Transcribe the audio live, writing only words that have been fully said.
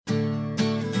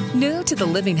New to the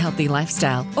living healthy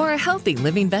lifestyle or a healthy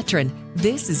living veteran,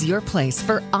 this is your place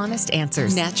for honest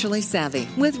answers. Naturally Savvy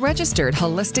with registered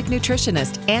holistic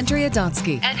nutritionist Andrea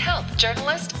Donsky and health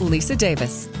journalist Lisa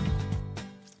Davis.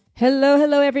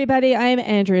 Hello, everybody. I'm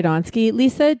Andrea Donsky.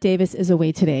 Lisa Davis is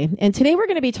away today. And today we're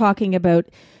going to be talking about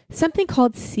something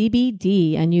called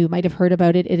CBD. And you might have heard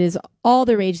about it. It is all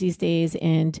the rage these days.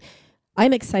 And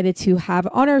I'm excited to have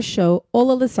on our show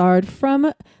Ola Lessard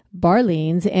from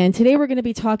Barleans. And today we're going to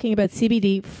be talking about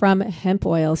CBD from hemp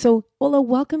oil. So Ola,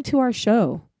 welcome to our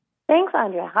show. Thanks,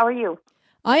 Andrea. How are you?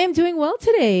 I am doing well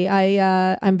today.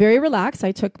 I'm very relaxed.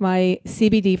 I took my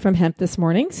CBD from hemp this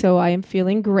morning, so I am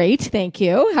feeling great. Thank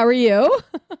you. How are you?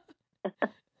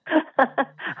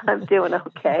 I'm doing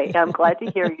okay. I'm glad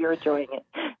to hear you're enjoying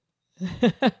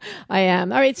it. I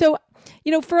am. All right. So,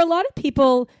 for a lot of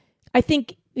people, I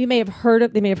think they may have heard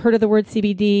of the word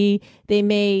CBD. They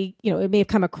may, it may have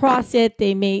come across it.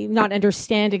 They may not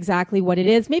understand exactly what it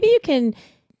is. Maybe you can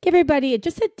give everybody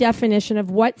just a definition of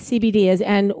what CBD is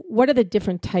and what are the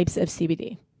different types of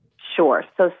CBD. Sure.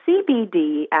 So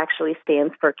CBD actually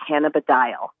stands for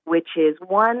cannabidiol, which is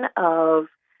one of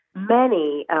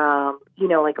many,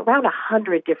 like around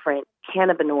 100 different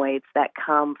cannabinoids that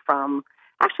come from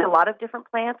actually a lot of different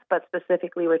plants, but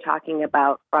specifically we're talking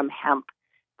about from hemp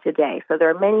today. So there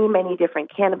are many, many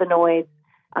different cannabinoids,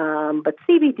 but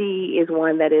CBD is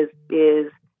one that is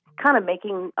kind of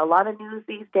making a lot of news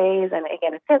these days. And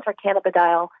again, it stands for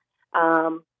cannabidiol.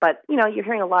 But, you're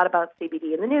hearing a lot about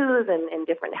CBD in the news and in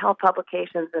different health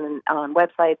publications and on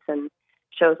websites and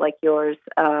shows like yours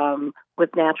with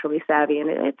Naturally Savvy. And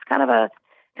it's kind of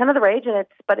the rage. And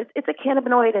it's a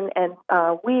cannabinoid and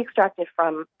we extract it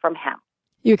from hemp.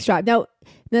 You extract. Now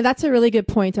that's a really good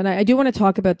point, and I do want to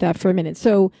talk about that for a minute.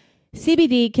 So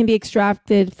CBD can be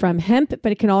extracted from hemp,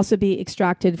 but it can also be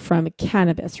extracted from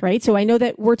cannabis, right? So I know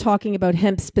that we're talking about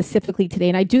hemp specifically today,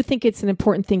 and I do think it's an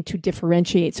important thing to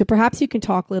differentiate. So perhaps you can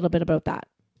talk a little bit about that.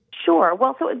 Sure.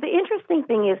 Well, so the interesting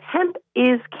thing is hemp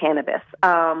is cannabis,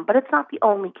 but it's not the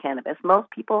only cannabis.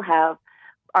 Most people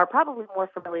are probably more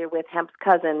familiar with hemp's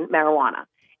cousin, marijuana.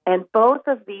 And both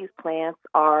of these plants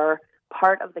are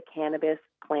part of the cannabis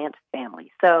plant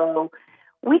family. So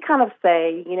we kind of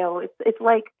say, it's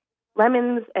like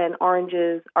lemons and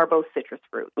oranges are both citrus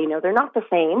fruit. They're not the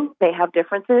same. They have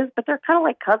differences, but they're kind of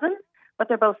like cousins, but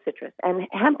they're both citrus. And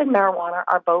hemp and marijuana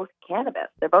are both cannabis.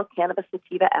 They're both cannabis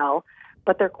sativa L,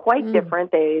 but they're quite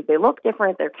different. They look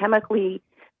different. They're chemically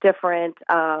different.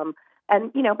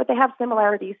 But they have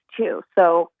similarities too.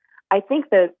 So I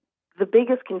think that the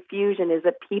biggest confusion is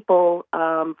that people,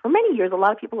 for many years, a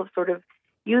lot of people have sort of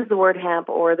used the word hemp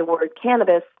or the word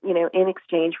cannabis, in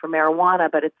exchange for marijuana,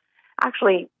 but it's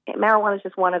actually, marijuana is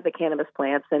just one of the cannabis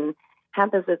plants and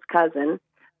hemp is its cousin.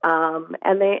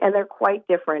 And they're quite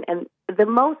different. And the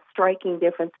most striking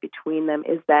difference between them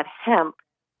is that hemp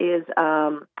is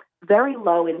very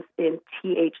low in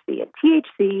THC. And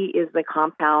THC is the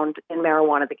compound in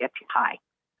marijuana that gets you high.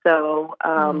 So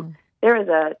there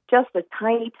is just a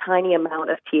tiny, tiny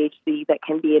amount of THC that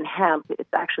can be in hemp. It's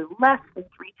actually less than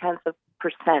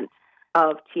 0.3%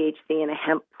 of THC in a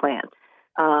hemp plant.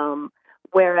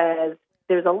 Whereas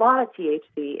there's a lot of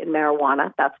THC in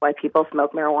marijuana. That's why people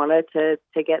smoke marijuana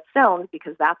to get stoned,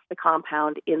 because that's the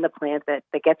compound in the plant that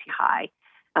gets you high,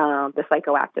 the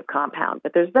psychoactive compound.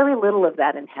 But there's very little of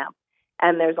that in hemp.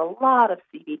 And there's a lot of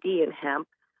CBD in hemp,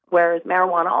 whereas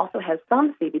marijuana also has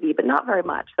some CBD, but not very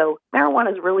much. So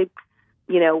marijuana is really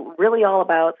all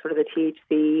about sort of the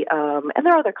THC. And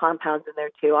there are other compounds in there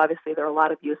too. Obviously, there are a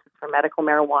lot of uses for medical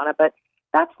marijuana, but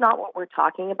that's not what we're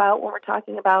talking about. When we're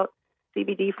talking about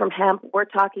CBD from hemp, we're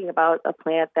talking about a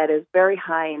plant that is very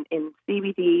high in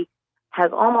CBD,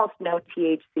 has almost no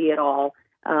THC at all.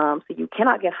 So you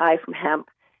cannot get high from hemp.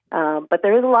 But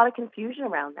there is a lot of confusion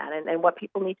around that. And what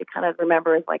people need to kind of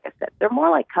remember is, like I said, they're more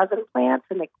like cousin plants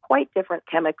and they're quite different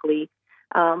chemically.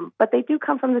 But they do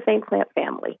come from the same plant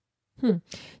family.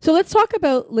 So let's talk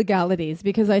about legalities,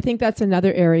 because I think that's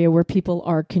another area where people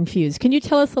are confused. Can you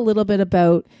tell us a little bit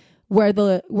about where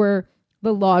the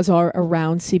laws are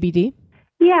around CBD?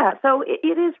 Yeah, so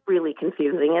it is really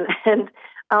confusing, and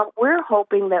we're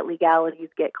hoping that legalities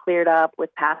get cleared up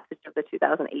with passage of the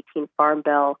 2018 Farm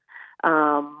Bill,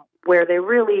 where they're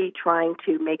really trying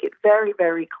to make it very,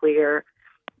 very clear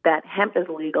that hemp is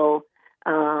legal,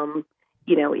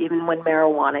 even when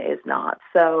marijuana is not.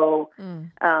 So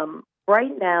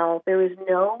right now, there is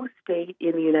no state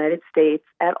in the United States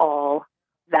at all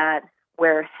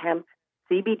where hemp,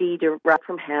 CBD derived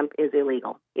from hemp, is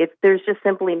illegal. There's just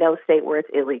simply no state where it's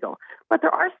illegal. But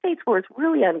there are states where it's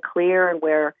really unclear and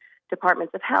where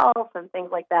departments of health and things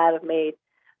like that have made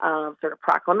sort of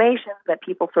proclamations that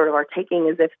people sort of are taking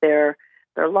as if they're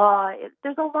law.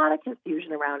 There's a lot of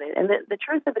confusion around it. And the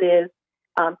truth of it is,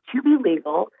 to be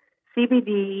legal,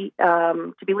 CBD,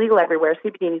 to be legal everywhere,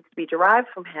 CBD needs to be derived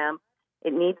from hemp.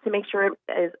 It needs to make sure it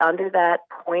is under that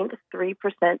 0.3%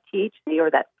 THC or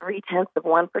that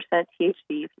 0.3% THC. If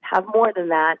you have more than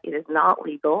that, it is not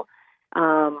legal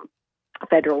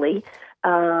federally.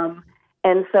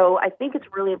 And so I think it's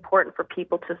really important for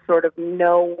people to sort of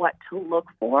know what to look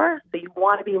for. So you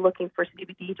want to be looking for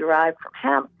CBD derived from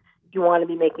hemp. You want to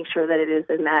be making sure that it is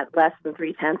in that less than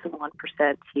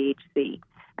 0.3% THC.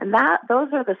 And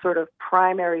those are the sort of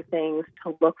primary things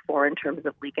to look for in terms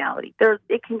of legality.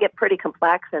 It can get pretty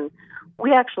complex, and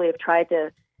we actually have tried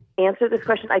to answer this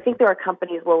question. I think there are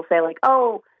companies who will say like,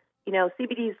 oh,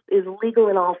 CBD is legal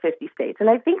in all 50 states. And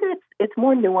I think it's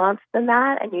more nuanced than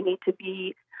that, and you need to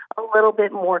be a little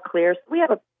bit more clear. So we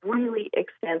have a really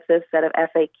extensive set of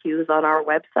FAQs on our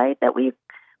website that we've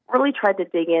really tried to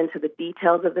dig into the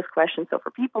details of this question. So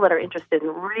for people that are interested in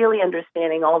really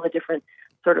understanding all the different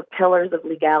sort of pillars of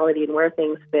legality and where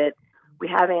things fit, we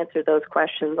have answered those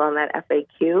questions on that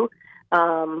FAQ.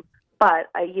 But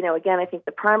again, I think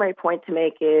the primary point to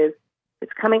make is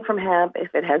it's coming from hemp.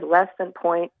 If it has less than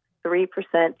 0.3%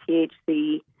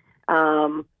 THC,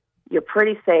 you're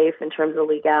pretty safe in terms of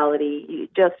legality.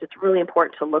 It's really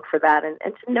important to look for that and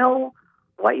to know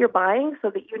what you're buying so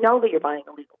that you know that you're buying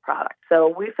a legal product. So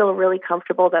we feel really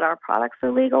comfortable that our products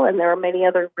are legal, and there are many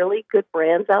other really good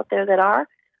brands out there that are,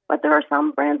 but there are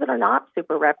some brands that are not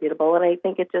super reputable, and I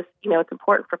think it just, it's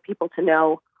important for people to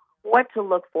know what to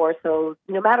look for. So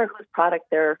no matter whose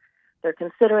product they're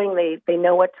considering, they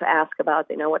know what to ask about,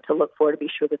 they know what to look for to be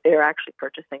sure that they're actually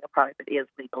purchasing a product that is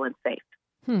legal and safe.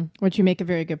 Which you make a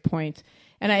very good point.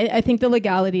 And I think the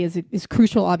legality is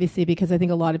crucial, obviously, because I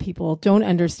think a lot of people don't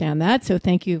understand that. So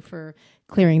thank you for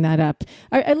clearing that up.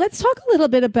 All right, let's talk a little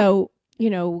bit about,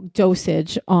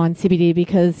 dosage on CBD,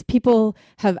 because people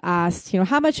have asked,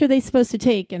 how much are they supposed to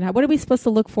take and what are we supposed to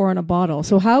look for in a bottle?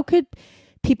 So how could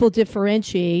people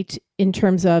differentiate in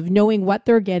terms of knowing what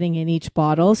they're getting in each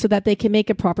bottle so that they can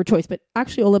make a proper choice? But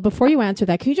actually, Ola, before you answer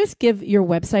that, can you just give your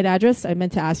website address? I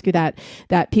meant to ask you that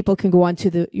people can go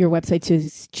onto your website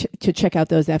to check out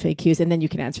those FAQs, and then you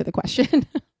can answer the question.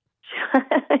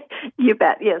 You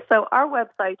bet. Yeah. So our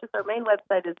website, just our main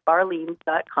website, is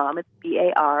barleans.com. It's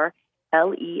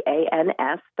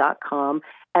BARLEANS.com.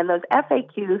 And those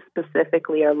FAQs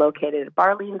specifically are located at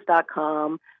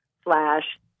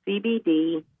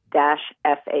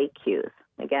barleans.com/CBD-FAQs.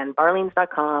 Again,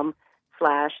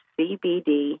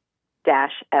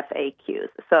 barleans.com/CBD-FAQs.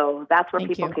 So that's where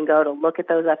people can go to look at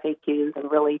those FAQs and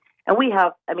we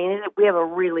have a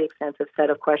really extensive set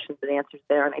of questions and answers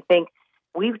there. And I think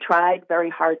we've tried very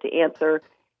hard to answer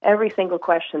every single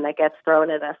question that gets thrown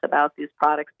at us about these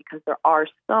products, because there are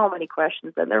so many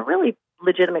questions and they're really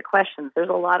legitimate questions. There's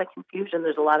a lot of confusion.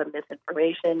 There's a lot of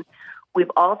misinformation. We've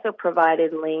also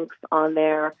provided links on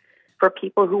there for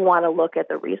people who want to look at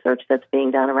the research that's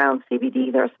being done around CBD.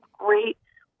 There's some great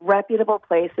reputable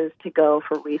places to go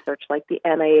for research, like the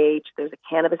NIH. There's a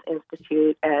Cannabis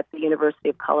Institute at the University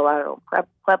of Colorado,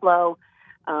 Pueblo.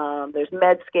 There's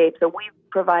Medscape. So we've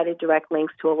provided direct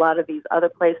links to a lot of these other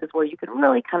places where you can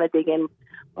really kind of dig in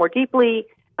more deeply.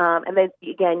 And then,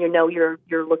 again,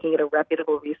 you're looking at a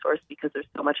reputable resource because there's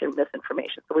so much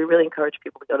misinformation. So we really encourage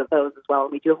people to go to those as well.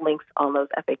 And we do have links on those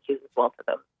FAQs as well to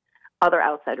those other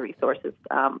outside resources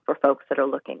for folks that are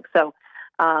looking. So,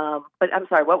 but I'm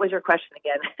sorry, what was your question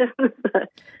again?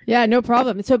 Yeah, no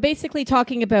problem. So basically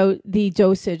talking about the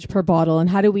dosage per bottle and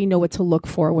how do we know what to look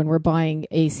for when we're buying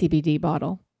a CBD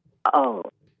bottle? Oh,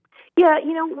 yeah.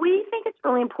 We think it's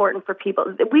really important for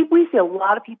people. We see a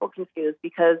lot of people confused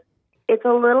because it's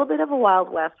a little bit of a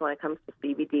Wild West when it comes to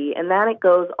CBD, and then it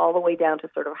goes all the way down to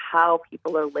sort of how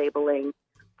people are labeling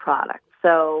products.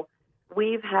 So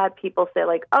we've had people say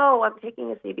like, "Oh, I'm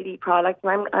taking a CBD product,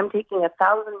 and I'm taking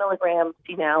 1,000 milligrams,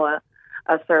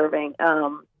 a serving,"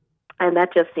 and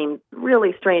that just seemed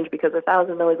really strange because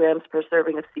 1,000 milligrams per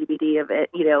serving of CBD of it,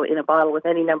 in a bottle with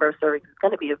any number of servings is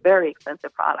going to be a very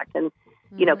expensive product, and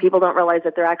people don't realize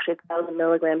that there are actually 1,000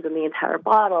 milligrams in the entire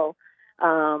bottle.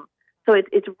 So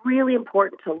it's really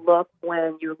important to look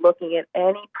when you're looking at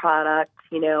any product.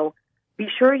 Be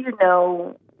sure you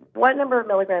know what number of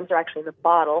milligrams are actually in the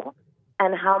bottle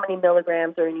and how many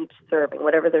milligrams are in each serving,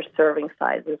 whatever their serving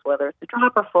size is, whether it's a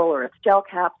dropper full or it's gel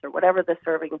caps or whatever the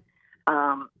serving,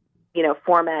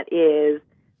 format is.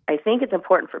 I think it's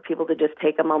important for people to just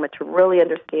take a moment to really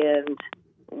understand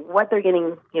what they're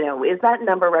getting. Is that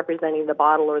number representing the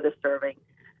bottle or the serving?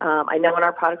 I know in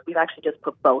our products we've actually just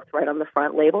put both right on the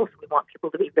front label, so we want people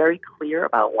to be very clear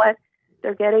about what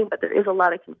they're getting, but there is a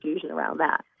lot of confusion around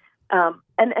that.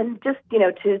 And just,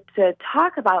 to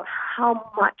talk about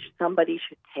how much somebody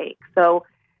should take. So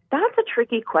that's a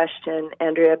tricky question,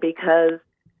 Andrea, because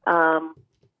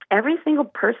every single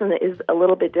person is a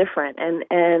little bit different.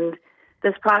 And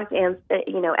this product,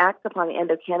 acts upon the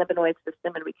endocannabinoid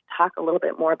system, and we can talk a little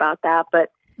bit more about that.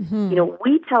 But,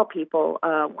 we tell people,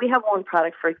 we have one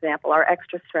product, for example, our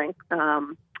extra strength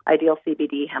Ideal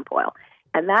CBD hemp oil.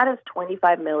 And that is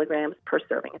 25 milligrams per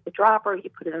serving. It's a dropper. You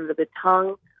put it under the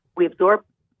tongue. We absorb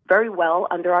very well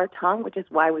under our tongue, which is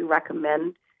why we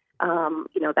recommend,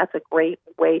 that's a great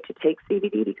way to take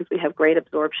CBD because we have great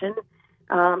absorption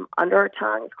under our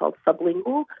tongue. It's called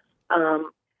sublingual.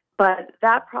 But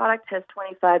that product has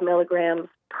 25 milligrams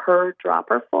per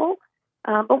dropper full.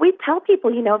 But we tell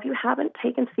people, if you haven't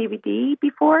taken CBD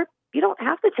before, you don't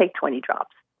have to take 20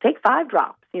 drops. Take 5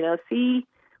 drops, see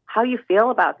how you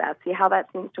feel about that. See how that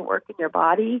seems to work in your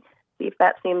body. See if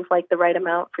that seems like the right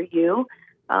amount for you.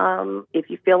 If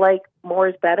you feel like more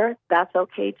is better, that's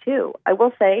okay too. I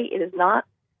will say it is not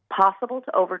possible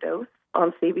to overdose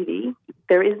on CBD.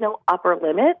 There is no upper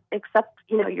limit except,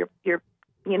 your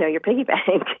piggy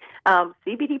bank.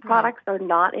 CBD products are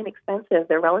not inexpensive.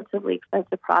 They're relatively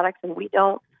expensive products, and we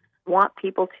don't want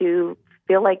people to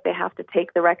feel like they have to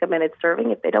take the recommended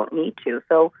serving if they don't need to.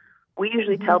 So we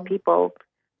usually tell people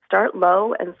start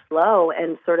low and slow,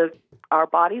 and sort of our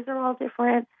bodies are all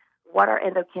different. What our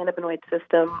endocannabinoid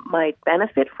system might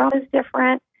benefit from is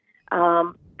different.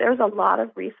 There's a lot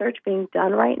of research being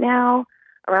done right now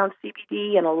around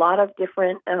CBD and a lot of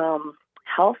different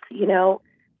health,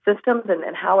 systems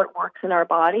and how it works in our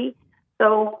body.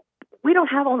 So we don't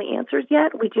have all the answers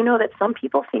yet. We do know that some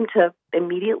people seem to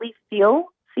immediately feel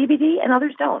CBD and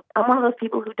others don't. I'm one of those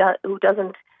people who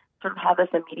doesn't sort of have this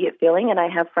immediate feeling, and I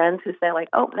have friends who say like,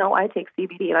 oh, no, I take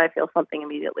CBD and I feel something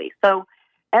immediately. So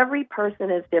every person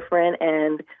is different,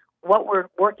 and what we're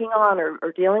working on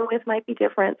or dealing with might be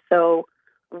different. So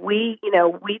we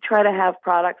try to have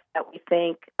products that we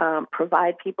think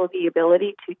provide people the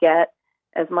ability to get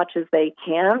as much as they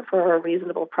can for a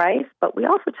reasonable price. But we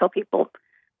also tell people,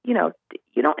 you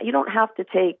don't have to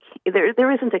take,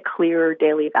 there isn't a clear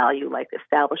daily value like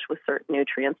established with certain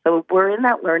nutrients. So we're in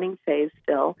that learning phase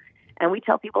still. And we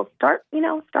tell people start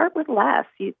with less.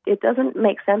 It doesn't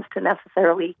make sense to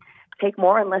necessarily take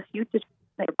more unless you just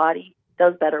your body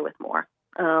does better with more.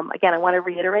 Again, I want to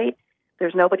reiterate,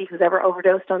 there's nobody who's ever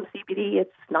overdosed on CBD.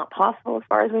 It's not possible as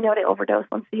far as we know to overdose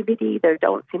on CBD. There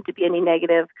don't seem to be any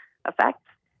negative effects.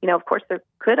 Of course, there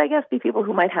could, I guess, be people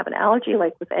who might have an allergy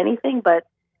like with anything, but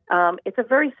it's a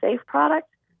very safe product,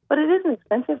 but it is an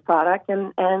expensive product,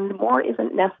 and more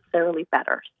isn't necessarily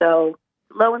better. So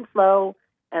low and slow,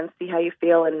 and see how you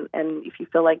feel, and if you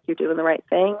feel like you're doing the right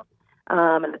thing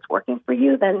and it's working for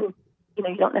you, then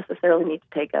you don't necessarily need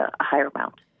to take a higher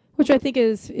amount. Which I think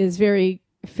is very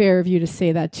fair of you to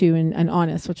say that too, and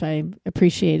honest, which I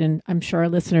appreciate, and I'm sure our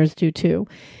listeners do too.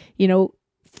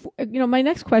 My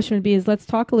next question would be let's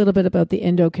talk a little bit about the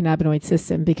endocannabinoid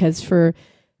system, because for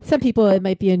some people it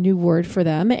might be a new word for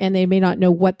them and they may not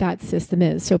know what that system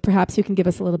is. So perhaps you can give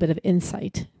us a little bit of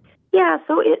insight. Yeah,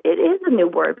 so it is a new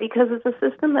word because it's a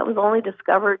system that was only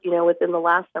discovered, within the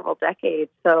last several decades.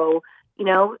 So,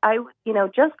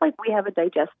 just like we have a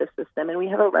digestive system and we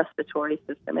have a respiratory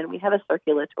system and we have a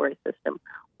circulatory system,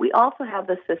 we also have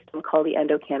this system called the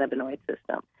endocannabinoid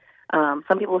system.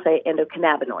 Some people say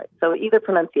endocannabinoid, so either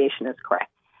pronunciation is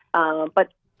correct. But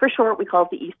for short, we call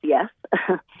it the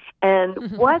ECS.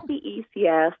 And what the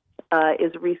ECS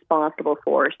is responsible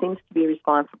for, seems to be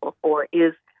responsible for,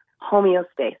 is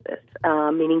homeostasis,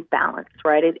 meaning balance,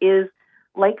 right? It is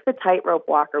like the tightrope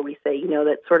walker, we say,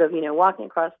 that sort of, walking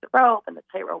across the rope, and the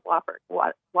tightrope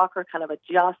walker kind of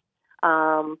adjusts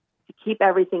to keep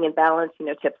everything in balance,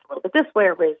 tips a little bit this way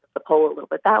or raises the pole a little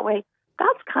bit that way.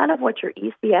 That's kind of what your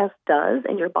ECS does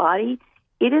in your body.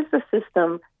 It is the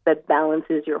system that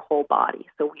balances your whole body.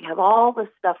 So we have all this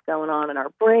stuff going on in our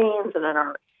brains and in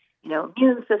our,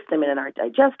 immune system and in our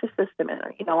digestive system and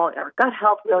our gut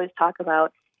health we always talk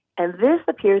about. And this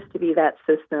appears to be that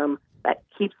system that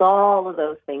keeps all of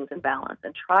those things in balance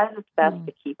and tries its best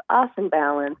to keep us in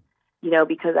balance,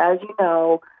 because as you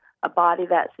know, a body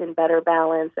that's in better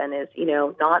balance and is,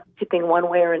 not tipping one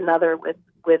way or another with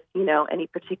any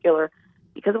particular,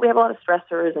 because we have a lot of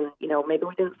stressors and, maybe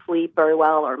we didn't sleep very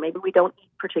well or maybe we don't eat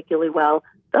particularly well,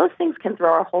 those things can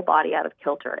throw our whole body out of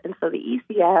kilter. And so the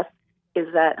ECS is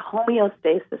that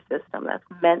homeostasis system that's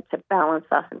meant to balance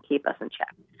us and keep us in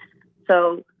check.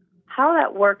 So how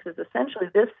that works is essentially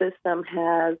this system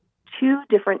has 2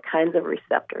 different kinds of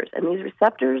receptors, and these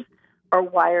receptors are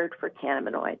wired for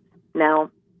cannabinoids.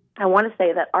 Now, I want to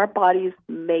say that our bodies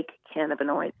make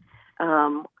cannabinoids.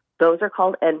 Those are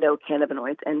called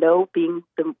endocannabinoids. Endo being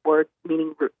the word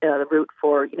meaning the root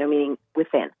for meaning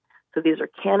within. So these are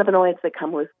cannabinoids that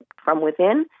come from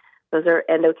within. Those are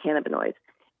endocannabinoids,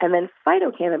 and then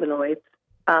phytocannabinoids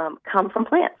come from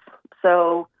plants.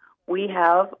 So we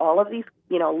have all of these.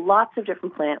 Lots of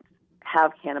different plants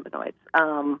have cannabinoids.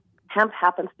 Hemp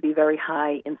happens to be very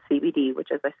high in CBD, which,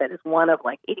 as I said, is one of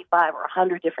like 85 or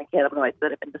 100 different cannabinoids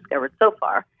that have been discovered so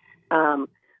far.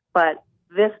 But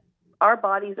our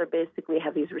bodies are basically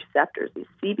have these receptors, these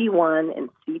CB1 and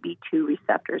CB2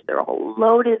 receptors. They're all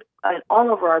loaded all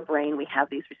over our brain. We have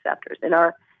these receptors in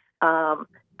our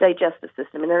digestive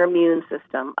system, in our immune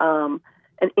system.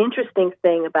 An interesting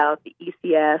thing about the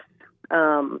ECS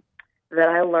that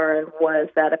I learned was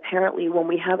that apparently when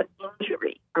we have an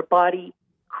injury, our body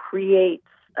creates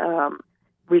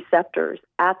receptors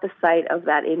at the site of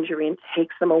that injury and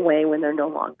takes them away when they're no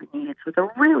longer needed. So it's a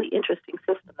really interesting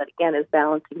system that, again, is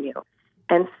balancing you.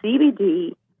 And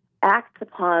CBD acts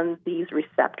upon these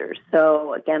receptors.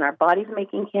 So, again, our body's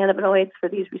making cannabinoids for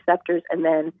these receptors, and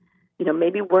then,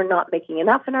 maybe we're not making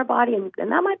enough in our body, and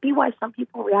that might be why some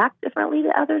people react differently to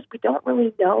others. We don't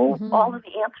really know all of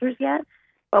the answers yet,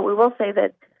 but we will say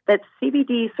that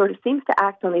CBD sort of seems to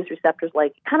act on these receptors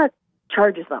like kind of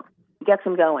charges them, gets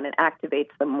them going, and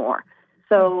activates them more.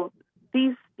 So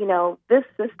these, this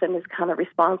system is kind of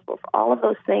responsible for all of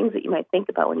those things that you might think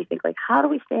about when you think, like, how do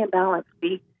we stay in balance?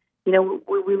 We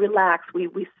relax,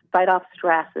 we fight off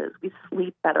stresses, we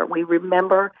sleep better, we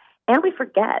remember, and we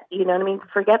forget.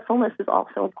 Forgetfulness is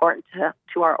also important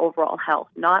to our overall health.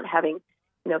 Not having,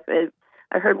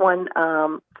 I heard one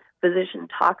physician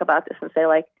talk about this and say,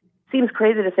 like, seems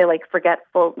crazy to say, like, forget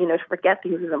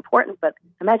things is important, but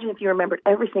imagine if you remembered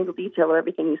every single detail of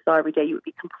everything you saw every day, you would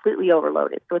be completely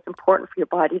overloaded. So it's important for your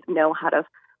body to know how to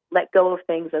let go of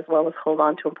things as well as hold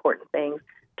on to important things,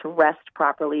 to rest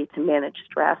properly, to manage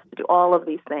stress, to do all of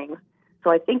these things. So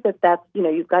I think that's,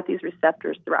 you've got these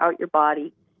receptors throughout your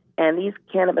body, and these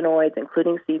cannabinoids,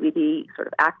 including CBD, sort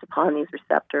of act upon these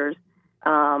receptors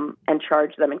and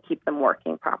charge them and keep them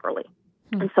working properly.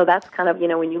 And so that's kind of,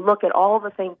 when you look at all the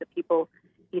things that people,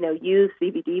 use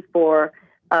CBD for,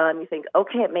 you think,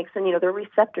 okay, it makes sense. There are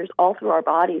receptors all through our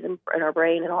bodies and in our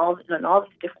brain and all these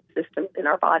different systems in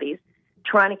our bodies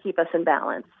trying to keep us in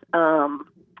balance.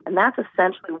 And that's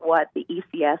essentially what the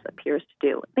ECS appears to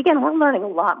do. Again, we're learning a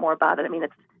lot more about it. I mean,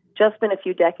 it's just been a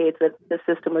few decades that the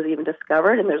system was even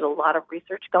discovered, and there's a lot of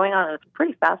research going on, and it's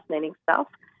pretty fascinating stuff.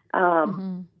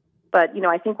 But,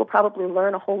 I think we'll probably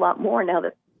learn a whole lot more now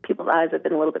that people's eyes have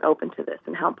been a little bit open to this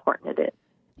and how important it is.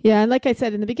 Yeah, and like I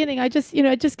said in the beginning, I just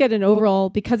get an overall,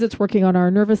 because it's working on our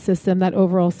nervous system, that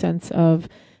overall sense of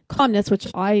calmness, which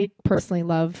I personally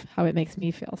love how it makes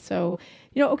me feel. So,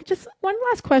 just one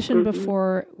last question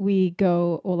before we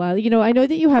go, Ola. I know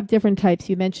that you have different types.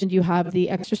 You mentioned you have the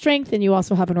extra strength and you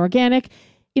also have an organic.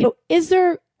 Is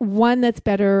there one that's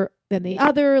better than the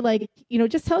other? Like,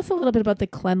 just tell us a little bit about the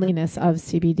cleanliness of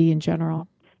CBD in general.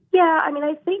 Yeah, I mean,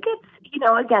 I think it's,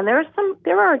 again,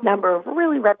 there are a number of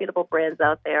really reputable brands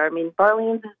out there. I mean,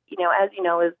 Barlean's, as you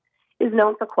know, is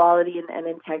known for quality and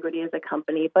integrity as a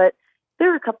company, but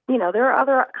there are a couple, there are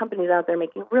other companies out there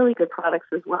making really good products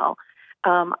as well.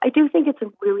 I do think it's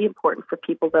really important for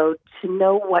people, though, to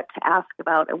know what to ask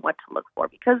about and what to look for,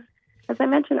 because, as I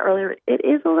mentioned earlier, it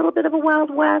is a little bit of a Wild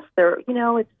West.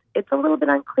 It's a little bit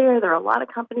unclear. There are a lot of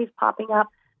companies popping up.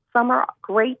 Some are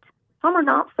great, some are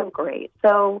not so great.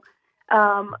 So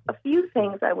a few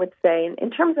things I would say. In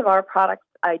terms of our products,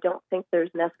 I don't think there's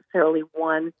necessarily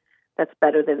one that's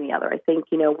better than the other. I think,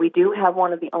 we do have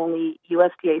one of the only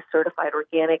USDA-certified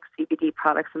organic CBD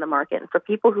products in the market. And for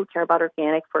people who care about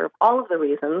organic, for all of the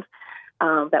reasons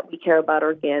that we care about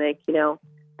organic, we're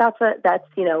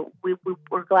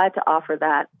glad to offer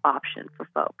that option for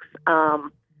folks.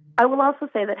 I will also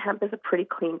say that hemp is a pretty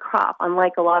clean crop.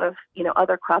 Unlike a lot of,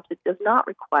 other crops, it does not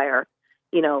require,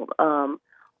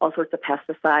 all sorts of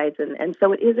pesticides. And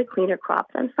so it is a cleaner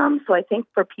crop than some. So I think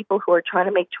for people who are trying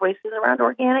to make choices around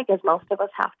organic, as most of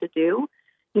us have to do,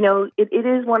 it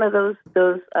is one of those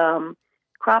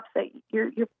crops that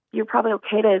you're probably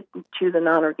okay to choose a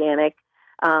non-organic,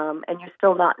 and you're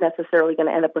still not necessarily going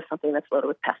to end up with something that's loaded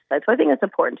with pesticides. So I think it's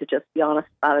important to just be honest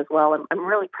about as well. And I'm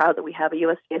really proud that we have a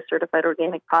USDA-certified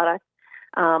organic product.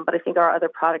 But I think our other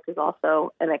product is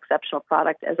also an exceptional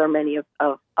product, as are many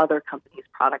of other companies'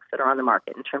 products that are on the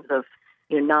market, in terms of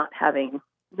not having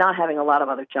a lot of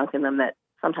other junk in them that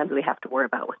sometimes we have to worry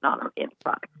about with non-organic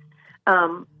products.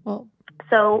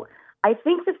 So I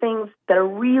think the things that are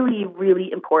really,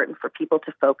 really important for people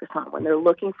to focus on when they're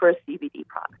looking for a CBD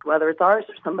product, whether it's ours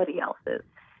or somebody else's,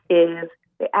 is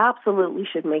they absolutely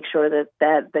should make sure that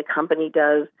the company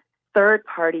does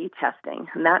third-party testing.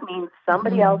 And that means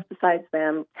somebody else besides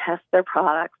them tests their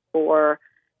products for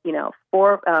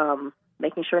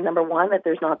making sure, number one, that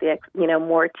there's not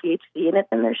more THC in it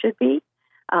than there should be.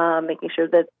 Making sure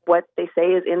that what they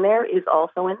say is in there is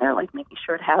also in there, like making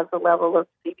sure it has the level of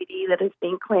CBD that is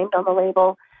being claimed on the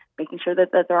label, making sure that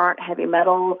there aren't heavy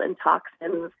metals and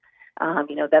toxins,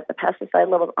 that the pesticide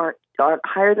levels aren't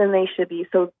higher than they should be.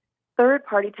 So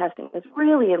third-party testing is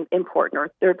really important,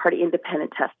 or third-party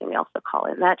independent testing, we also call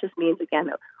it. And that just means, again,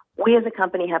 that we as a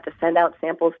company have to send out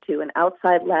samples to an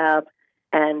outside lab,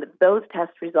 and those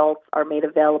test results are made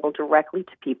available directly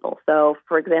to people. So,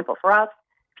 for example, for us,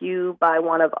 if you buy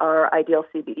one of our Ideal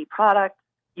CBD products,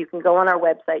 you can go on our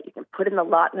website, you can put in the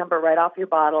lot number right off your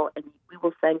bottle, and we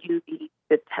will send you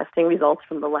the testing results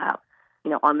from the lab,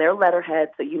 on their letterhead,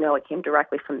 so it came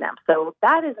directly from them. So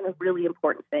that is a really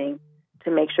important thing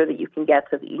to make sure that you can get,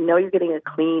 so that you're getting a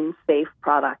clean, safe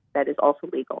product that is also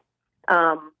legal.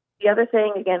 The other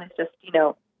thing, again, is just,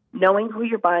 knowing who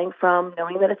you're buying from,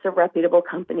 knowing that it's a reputable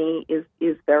company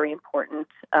is very important.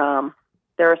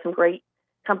 There are some great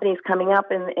companies coming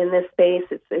up in this space.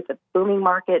 It's a booming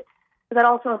market. But that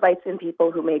also invites in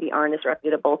people who maybe aren't as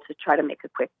reputable to try to make a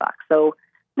quick buck. So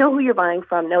know who you're buying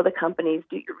from, know the companies,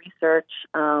 do your research.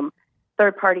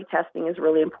 Third-party testing is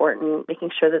really important,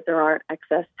 making sure that there aren't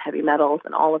excess heavy metals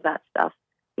and all of that stuff.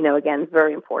 Again,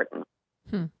 very important.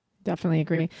 Definitely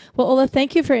agree. Well, Ola,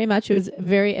 thank you very much. It was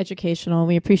very educational.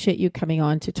 We appreciate you coming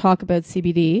on to talk about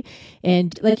CBD.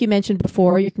 And like you mentioned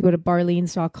before, you can go to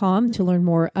barleans.com to learn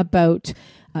more about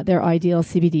their Ideal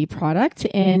CBD product.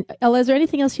 And Ella, is there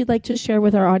anything else you'd like to share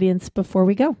with our audience before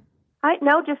we go?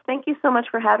 No, just thank you so much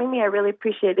for having me. I really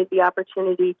appreciated the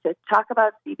opportunity to talk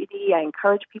about CBD. I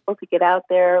encourage people to get out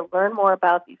there, learn more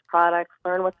about these products,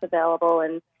 learn what's available,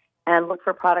 and look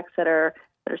for products that are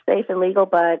safe and legal,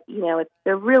 but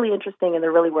they're really interesting and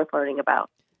they're really worth learning about.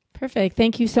 Perfect.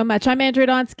 Thank you so much. I'm Andrea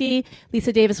Donsky.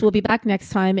 Lisa Davis will be back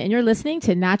next time, and you're listening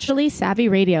to Naturally Savvy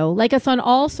Radio. Like us on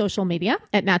all social media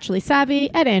at Naturally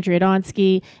Savvy, at Andrea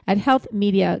Donsky, at Health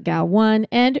Media Gal 1,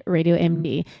 and Radio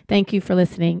MD. Thank you for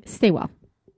listening. Stay well.